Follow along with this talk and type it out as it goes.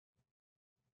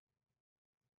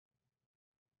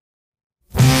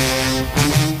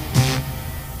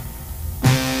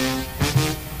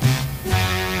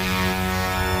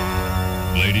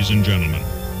Ladies and gentlemen,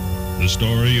 the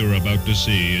story you're about to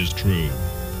see is true.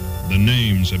 The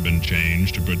names have been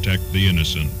changed to protect the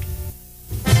innocent.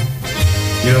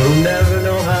 You'll never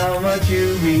know how much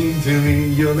you mean to me.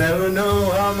 You'll never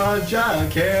know how much I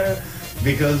care.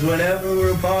 Because whenever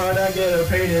we're apart, I get a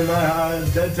pain in my heart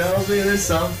that tells me there's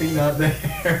something not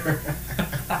there.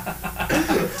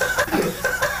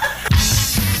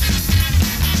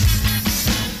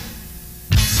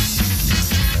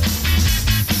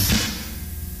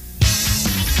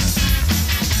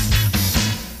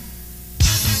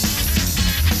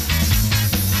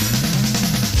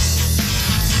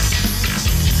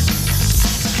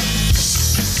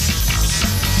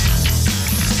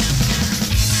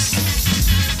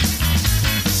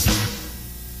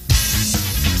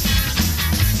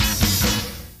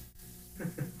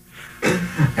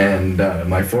 And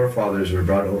my forefathers were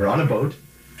brought over on a boat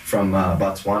from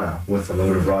Botswana with a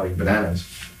load of rotting bananas.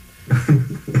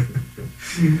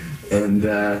 and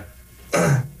a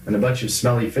bunch of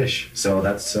smelly fish. So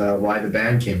that's why the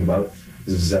band came about.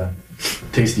 This is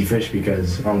Tasty Fish,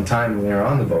 because on the time when they were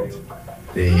on the boat,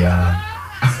 they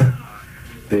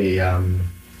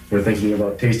were thinking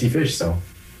about tasty fish, so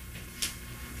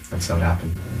that's how it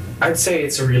happened. I'd say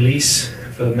it's a release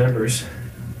for the members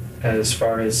as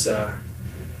far as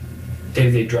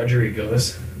day-to-day drudgery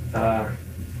goes.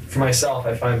 For myself,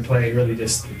 I find playing really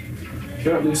just,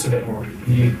 you let loose a bit more.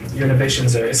 Your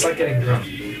inhibitions are, it's like getting drunk.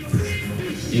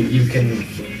 You can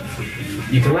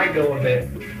let go a bit,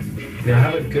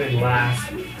 have a good laugh.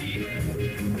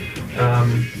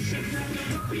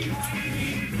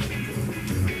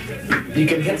 You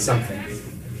can hit something.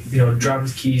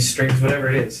 Drums, keys, strings, whatever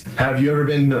it is. Have you ever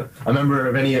been a member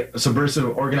of any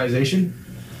subversive organization?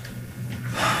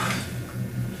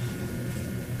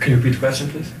 Can you repeat the question,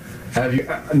 please? Have you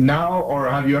now, or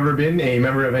have you ever been a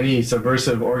member of any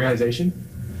subversive organization?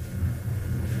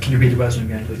 Can you repeat the question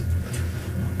again, please?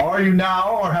 Are you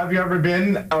now, or have you ever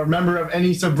been a member of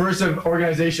any subversive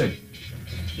organization?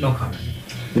 No comment.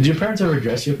 Did your parents ever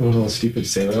dress you up in little stupid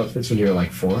sailor outfits when you were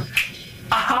like 4?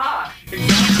 Aha!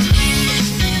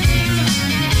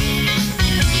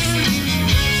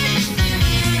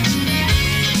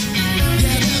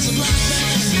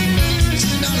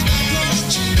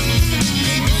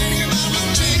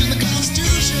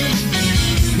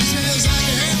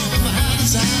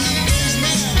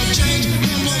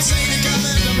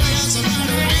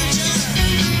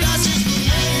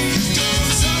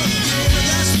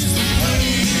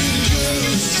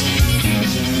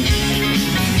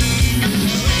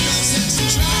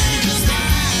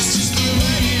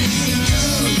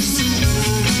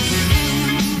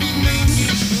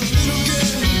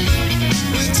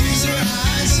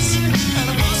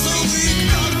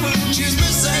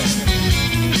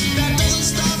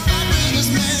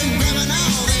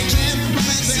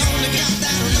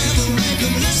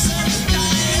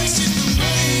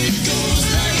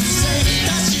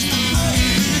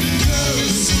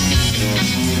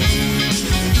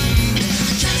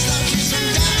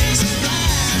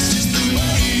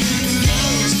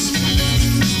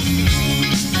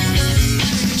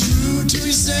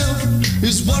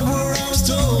 Is what we're always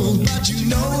told, but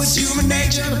it's human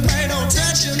nature to pay no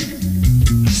attention.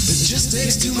 It just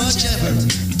takes too much effort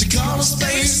to call a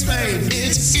spade a spade.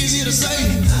 It's easy to say,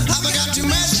 I forgot to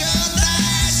mention.